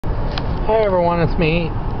Hi everyone, it's me.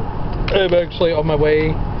 I'm actually on my way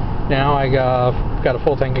now. I got a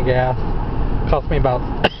full tank of gas. Cost me about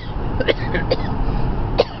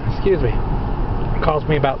excuse me. It cost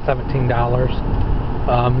me about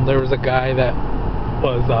 $17. There was a guy that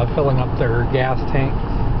was filling up their gas tanks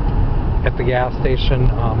at the gas station.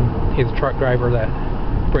 He's a truck driver that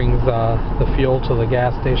brings the fuel to the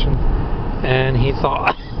gas station, and he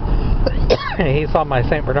saw he saw my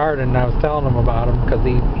St. Bernard, and I was telling him about him because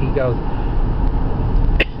he goes,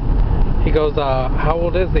 how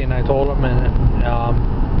old is he? And I told him,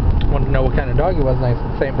 and wanted to know what kind of dog he was, and I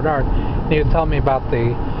said St. Bernard. And he was telling me about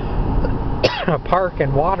the park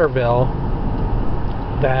in Waterville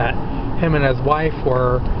that him and his wife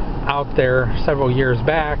were out there several years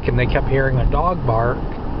back, and they kept hearing a dog bark,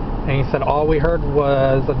 and he said all we heard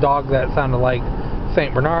was a dog that sounded like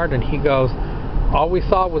St. Bernard, and he goes, all we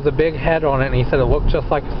saw was a big head on it, and he said it looked just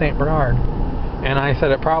like a St. Bernard. And I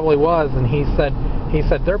said it probably was, and he said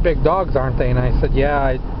they're big dogs, aren't they? And I said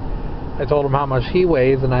yeah. I told him how much he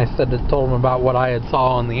weighs, and I told him about what I had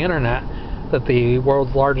saw on the internet, that the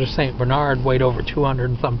world's largest St. Bernard weighed over 200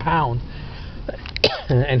 and some pounds.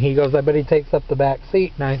 And he goes, I bet he takes up the back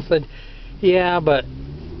seat. And I said, yeah, but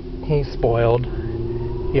he's spoiled.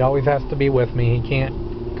 He always has to be with me. He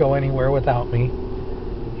can't go anywhere without me.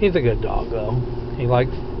 He's a good dog, though. He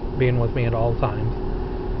likes being with me at all times.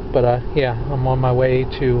 But, yeah, I'm on my way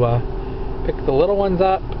to pick the little ones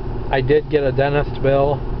up. I did get a dentist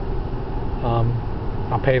bill.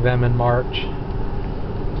 I'll pay them in March.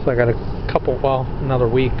 So I got another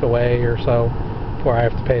week away or so before I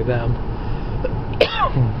have to pay them.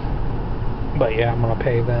 But yeah, I'm gonna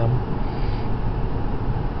pay them.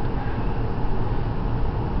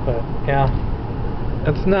 But yeah,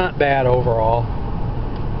 it's not bad overall.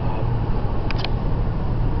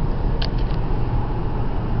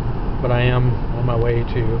 But I am on my way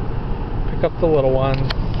to pick up the little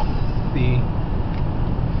ones.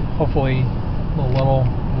 Hopefully my little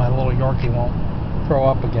Yorkie won't throw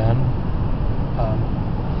up again.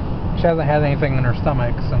 She hasn't had anything in her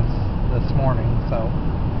stomach since this morning, so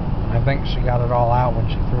I think she got it all out when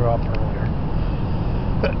she threw up earlier.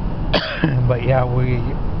 But yeah,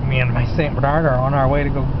 me and my St. Bernard are on our way to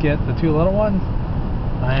go get the two little ones.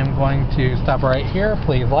 I am going to stop right here.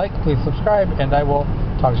 Please like, please subscribe, and I will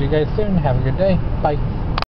talk to you guys soon. Have a good day. Bye.